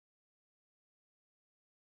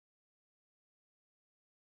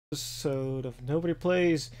Episode of Nobody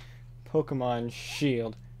Plays Pokemon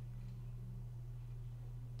Shield.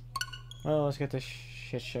 Well, let's get this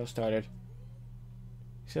shit show started.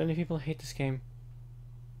 So many people hate this game.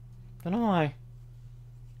 Don't know why.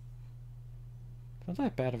 It's not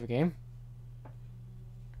that bad of a game.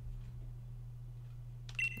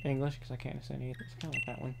 English, because I can't understand either. It's kind of like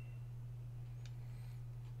that one.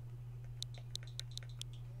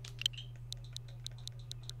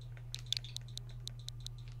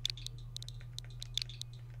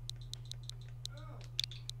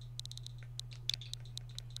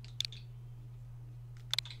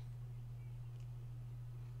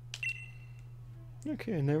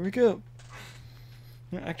 Okay, and there we go.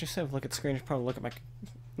 Actually, instead of look at the screen, I should probably look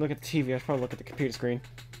at the TV. I should probably look at the computer screen.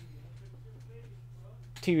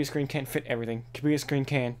 TV screen can't fit everything. Computer screen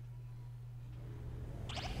can.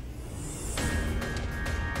 Ooh,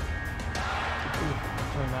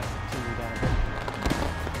 turn that TV down a bit.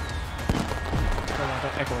 Don't want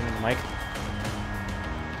that echoing in the mic.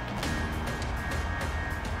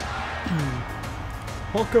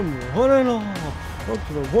 Welcome, one and all. Welcome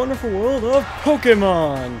to the wonderful world of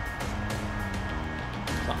Pokemon!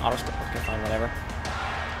 It's not auto-scroll, okay, fine, whatever.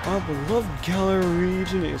 Our beloved Galar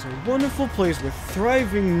region is a wonderful place with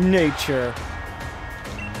thriving nature,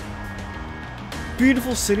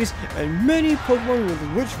 beautiful cities, and many Pokemon with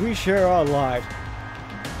which we share our lives.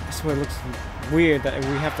 That's why it looks weird that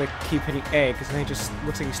we have to keep hitting A, because then it just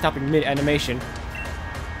looks like he's stopping mid-animation.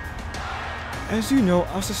 As you know,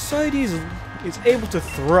 our society is able to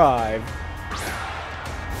thrive.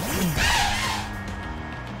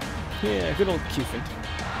 Yeah, good old Cufant.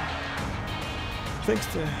 Thanks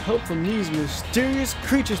to help from these mysterious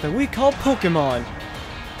creatures that we call Pokemon.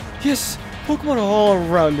 Yes, Pokemon are all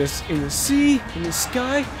around us, in the sea, in the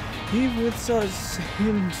sky, even with us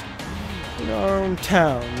in our own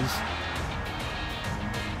towns.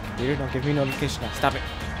 Computer, don't give me notification now. Stop it.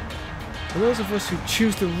 For those of us who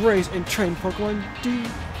choose to raise and train Pokemon, to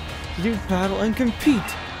do battle and compete,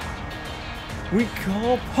 we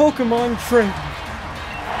call Pokemon training.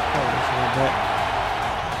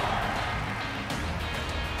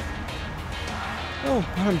 Oh,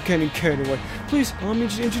 I'm getting carried away. Please allow me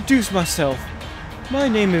to introduce myself. My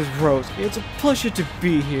name is Rose. It's a pleasure to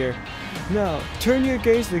be here. Now, turn your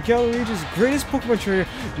gaze to the Galar region's greatest Pokemon trainer,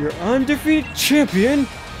 your undefeated champion.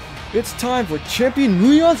 It's time for Champion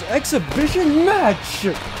Leon's exhibition match!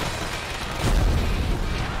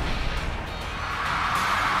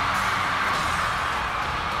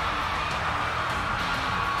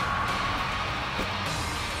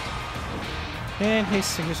 And his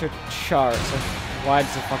signature Charizard. So why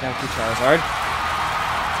does it fuck out to Charizard?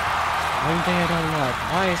 One thing I don't like.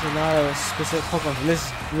 Why is there not a specific Pokemon from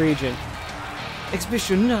this region?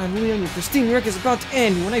 Exhibition 9, Leon, your pristine record is about to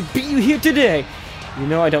end when I beat you here today. You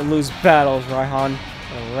know I don't lose battles, Raihan.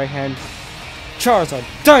 Right hand. Charizard,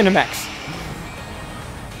 Dynamax!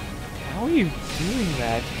 How are you doing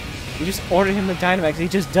that? You just ordered him the Dynamax, he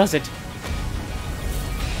just does it.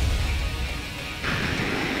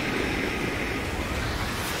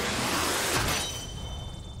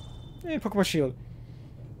 Hey, Pokemon Shield.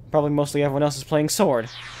 Probably mostly everyone else is playing Sword.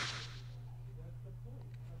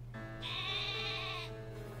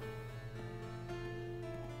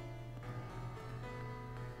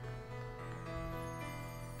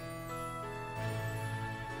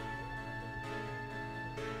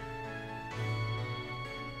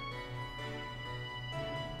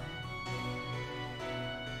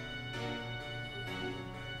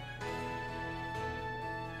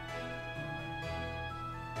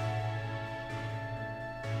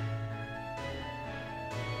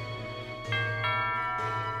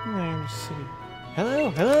 Hello,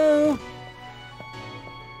 hello!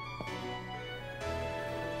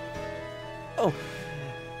 Oh,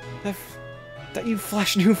 that you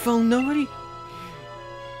flash new phone, nobody?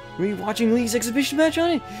 Were you watching Lee's exhibition match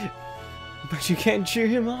on it? But you can't cheer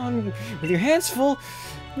him on with your hands full.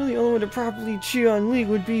 Well, the only way to properly cheer on Lee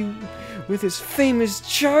would be with his famous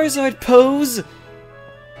Charizard pose.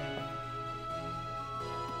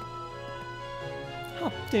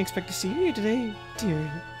 Oh, didn't expect to see you here today,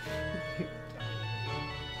 dear.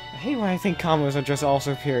 I hate when I think combos are just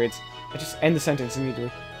also periods. I just end the sentence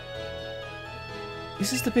immediately.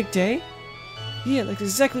 Is this the big day? Yeah, that's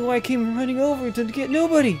exactly why I came running over to get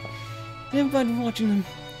nobody. Never mind watching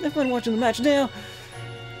the match now.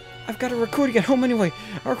 I've got a recording at home anyway.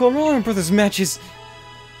 I record all my brother's matches.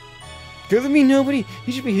 Good with me, nobody.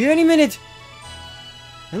 He should be here any minute.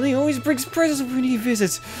 And he always brings presents when he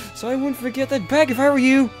visits, so I wouldn't forget that bag if I were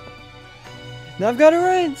you. Now I've got to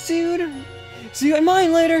run. See you at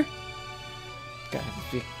mine later. Gotta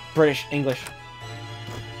speak British English.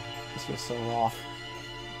 This feels so off.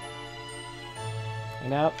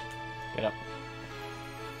 And up. Get up.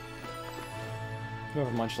 Go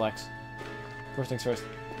over Munchlax. First things first.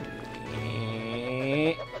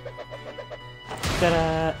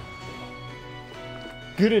 Ta-da!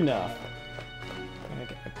 Good enough. I'm gonna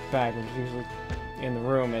get my bag, which is usually in the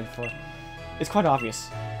room, and for... It's quite obvious.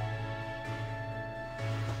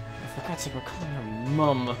 For God's sake, we're calling her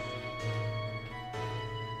Mum.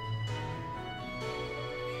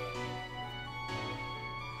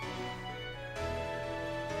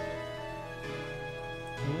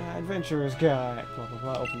 Yeah, Adventurer's Guide. Blah, blah,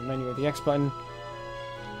 blah. Open the menu with the X button.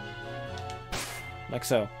 Like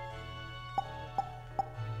so.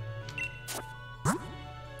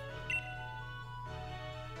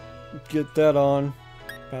 Get that on.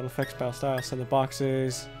 Battle effects, battle style, set the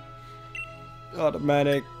boxes.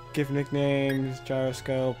 Automatic, give nicknames,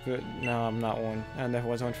 gyroscope. No, I'm not one. I never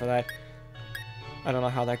was one for that. I don't know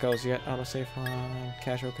how that goes yet. Autosave on,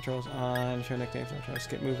 casual controls on, show nicknames, I'll try to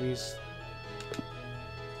skip movies.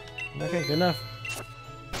 Okay, good enough.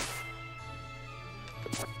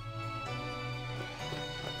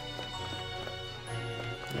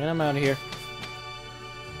 And I'm out of here.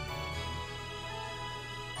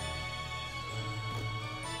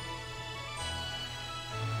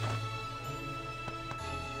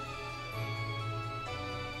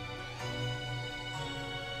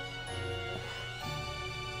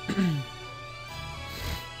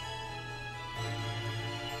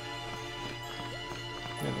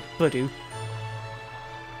 Badoo.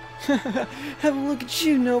 Have a look at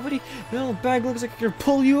you, nobody. That old bag looks like it could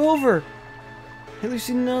pull you over. At least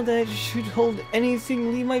you know that it should hold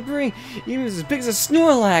anything Lee might bring, even if it's as big as a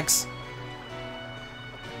Snorlax.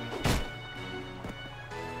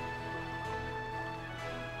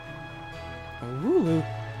 A Wooloo?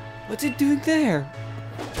 What's it doing there?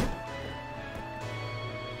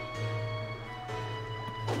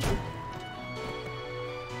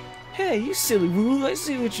 Hey, you silly Wooloo, I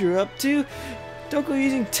see what you're up to. Don't go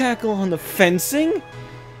using tackle on the fencing.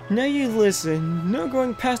 Now you listen. No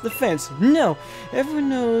going past the fence. No! Everyone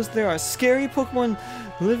knows there are scary Pokemon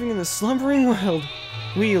living in the slumbering world.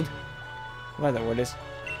 Wield. Whatever that word is.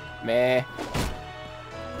 Meh.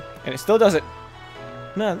 And it still does it.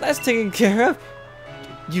 No, that's taken care of.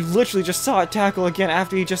 You literally just saw it tackle again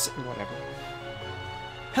after you just... Whatever.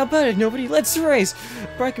 How about it, nobody? Let's race!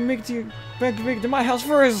 But I can make it to my house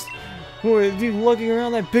first! With you lugging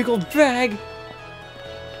around that big old bag!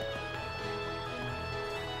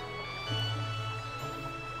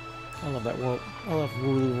 I love that world. I love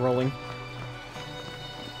Wooloo rolling.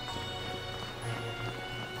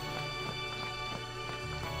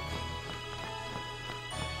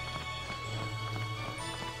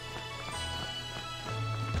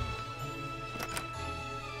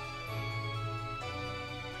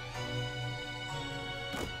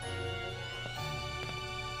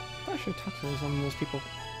 I should talk to some of those people.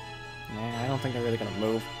 Nah, I don't think they're really gonna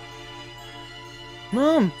move.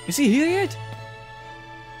 Mom! Is he here yet?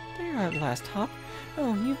 There you are at last, Hop.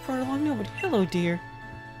 Oh, you brought along nobody. Hello, dear.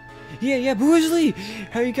 Yeah, Boozley!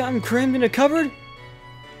 Have you gotten crammed in a cupboard?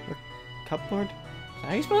 Or cupboard? Is that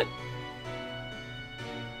how you spell it?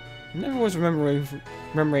 Never was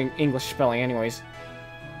remembering English spelling anyways.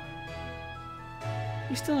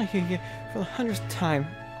 He's still not here yet for the 100th time.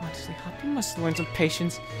 Honestly, Hop, you must learn some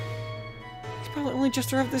patience. He's probably only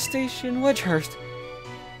just arrived at the station in Wedgehurst.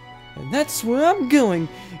 And that's where I'm going!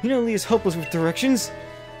 You know Lee is hopeless with directions.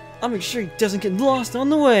 I'll make sure he doesn't get lost on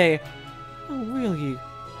the way. Oh, will you?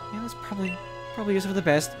 Yeah, that's probably just for the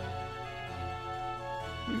best.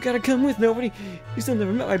 You've got to come with, nobody. You still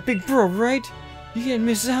never met my big bro, right? You can't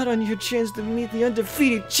miss out on your chance to meet the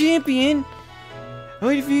undefeated champion. I'll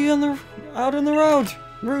wait for you out on the route.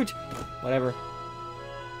 Whatever.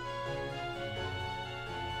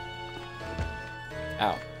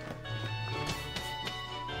 Ow.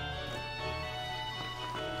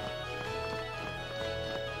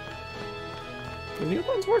 Do the new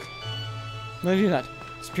ones work? No, they do not.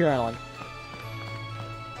 It's pure analog.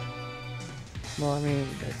 Well, I mean,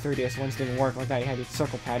 the 3DS ones didn't work like that. You had it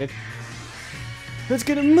circle padded. Let's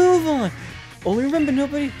get a move on! Only remember,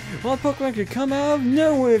 nobody, wild Pokemon could come out of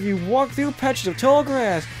nowhere if you walk through patches of tall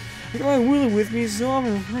grass. I got my Wooloo with me, so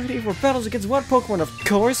I'm ready for battles against wild Pokemon, of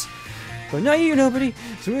course. But not you, nobody,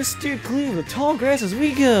 so we'll steer clear of the tall grass as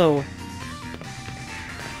we go.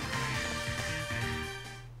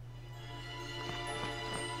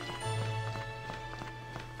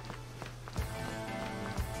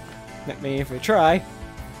 Let me if we try.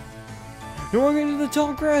 Don't walk into the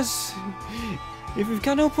tall grass if you've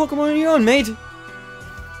got no Pokemon of your own, mate.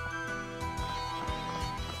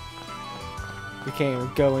 We can't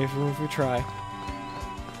even go even if we try.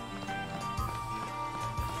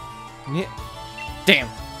 Yeah. Damn!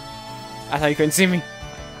 I thought he couldn't see me.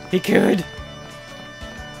 He could!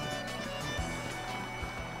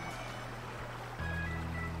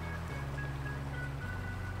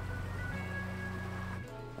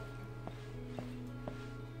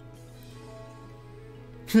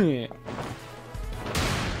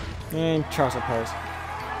 And Charizard pose.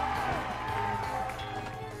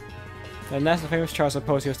 And that's the famous Charizard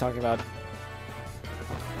pose he was talking about.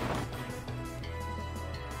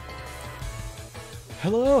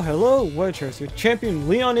 Hello, hello, Wedgehurst. Your champion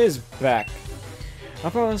Leon is back. I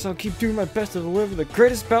promise I'll keep doing my best to deliver the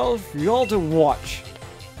greatest battles for y'all to watch.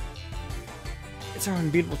 It's our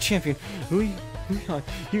unbeatable champion, Leon.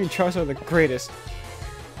 You and Charizard are the greatest.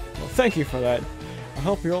 Well, thank you for that. I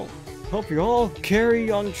hope you all carry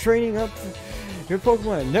on training up your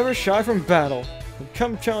Pokemon and never shy from battle. And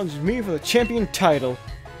come challenge me for the champion title.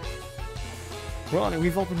 Ronnie,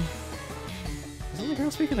 we've all been... Is that the girl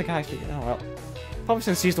speaking? The guy speaking? Oh well. Probably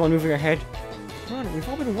since he's the one moving her head. Ronnie, we've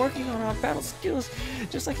all been working on our battle skills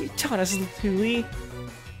just like you taught us, Lee.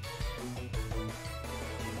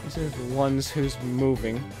 This is the ones who's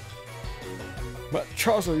moving. But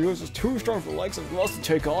Charizard is too strong for the likes of us to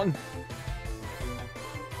take on.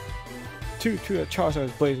 True that Charizard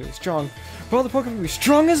is blazingly strong, but all the Pokemon will be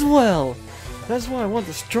strong as well! That's why I want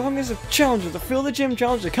the strongest of challengers to fill the gym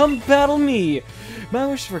challenge to come battle me! My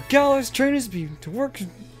wish for Galar's trainers to work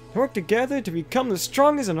together to become the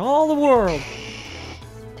strongest in all the world!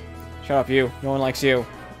 Shut up, you. No one likes you.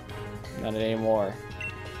 Not anymore.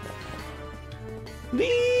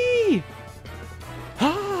 Lee!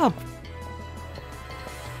 Hop!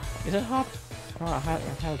 Is it Hop? Oh,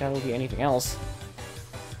 how that would be anything else?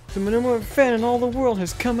 The number one fan in all the world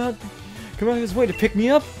has come out of his way to pick me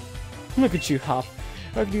up. Look at you, Hop.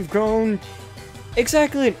 How could you've grown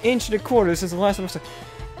exactly 1.25 inches since the last time I saw...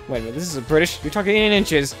 Wait a minute, this is a British. You're talking in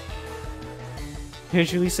inches.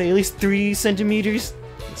 Didn't you at least say at least 3 centimeters?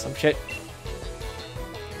 Some shit.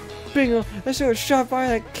 Bingo! I saw a shot by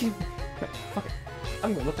that kid. Fuck it.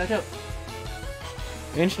 I'm gonna look that up.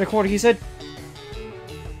 1.25 inches, he said.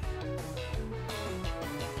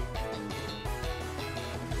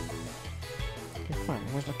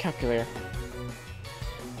 Where's my calculator?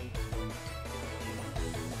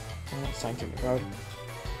 Oh, Scientific Road.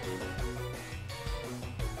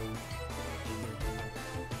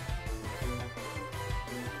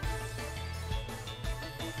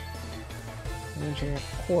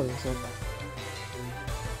 Quarter, so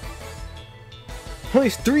at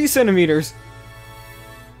least 3 centimeters.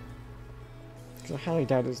 Because I highly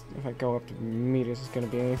doubt if I go up to meters, it's gonna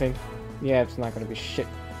be anything. Yeah, it's not gonna be shit.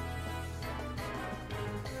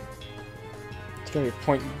 It's gonna be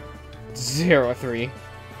 0.03.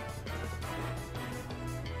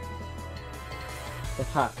 But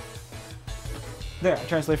hot. There, I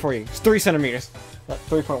translate for you. It's 3 centimeters.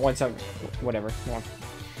 3.17. Whatever. Yeah.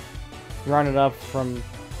 Round it up from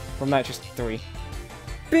that, just 3.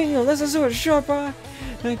 Bingo! That's a sort of sharp eye.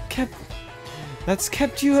 That's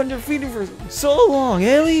kept you undefeated for so long,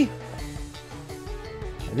 Ellie.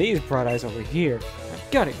 And these bright eyes over here.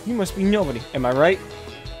 I got it. You must be nobody. Am I right?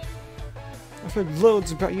 I've heard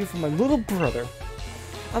loads about you from my little brother.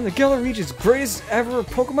 I'm the Galar region's greatest ever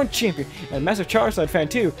Pokemon champion, and a massive Charizard fan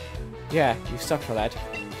too. Yeah, you suck for that.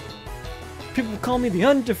 People call me the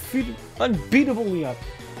unbeatable Leon.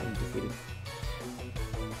 Undefeated.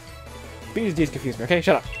 These D's confuse me, okay?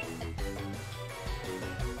 Shut up.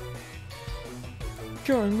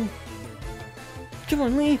 Come on, Lee. Come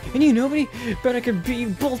on, Lee. And you, nobody. Bet I could beat you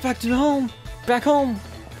both back home.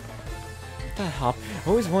 That Hop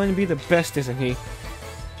always wanted to be the best, isn't he?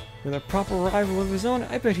 With a proper rival of his own,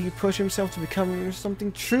 I bet he'd push himself to become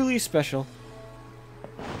something truly special.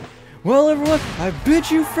 Well, everyone, I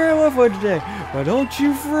bid you farewell for today, but don't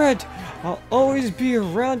you fret. I'll always be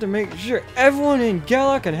around to make sure everyone in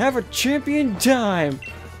Galar can have a champion time.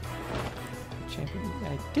 Champion?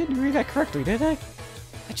 I didn't read that correctly, did I?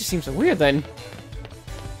 That just seems so weird then.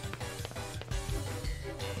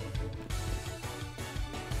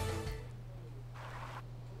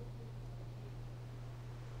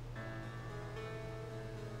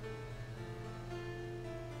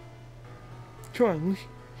 Come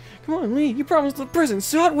on, Lee. You promised the prison,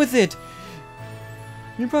 so out with it.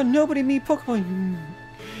 You brought nobody me Pokemon.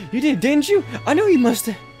 You did, didn't you? I know you must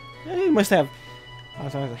have. I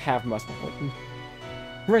was going to have must have.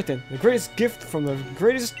 Right then, the greatest gift from the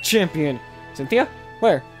greatest champion. Cynthia?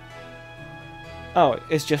 Where? Oh,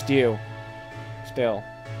 it's just you. Still.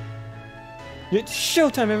 It's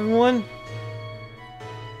showtime, everyone!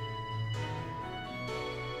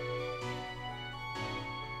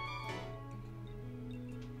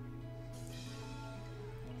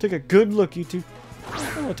 Take a good look, you two.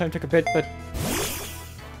 I don't know, time took a bit, but...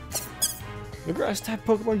 The grass-type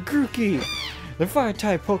Pokemon Grookey! The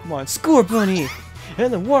fire-type Pokemon Scorbunny!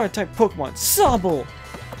 And the water-type Pokemon Sobble!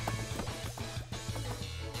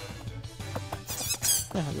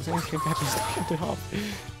 Oh, this actually happened to off.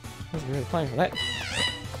 I wasn't really planning for that.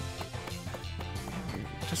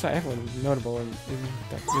 Just saw everyone notable in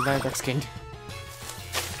the Lilac skin.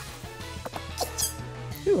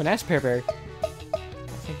 Ooh, an Asperberry.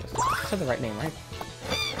 I think I said the right name, right?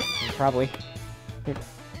 Probably.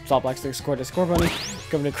 Solblax scored a Scorbunny.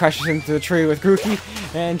 Governor crashes into the tree with Grookey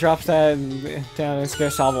and drops that down and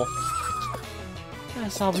scares Sobble. Ah,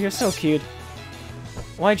 Sobble, you're so cute.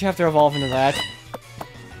 Why'd you have to evolve into that?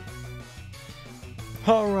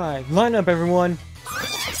 Alright, line up everyone!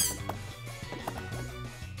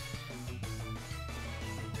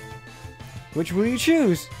 Which will you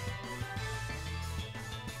choose?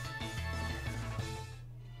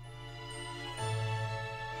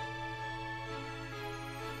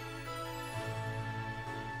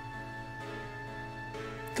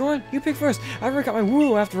 Go on, you pick first. I already got my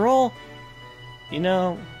Wooloo after all. You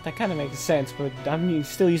know, that kind of makes sense, but I'm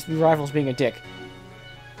still used to the rivals being a dick.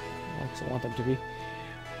 I also want them to be.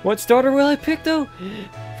 What starter will I pick, though?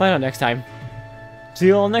 Find out next time. See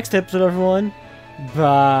you all next episode, everyone.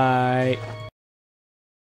 Bye.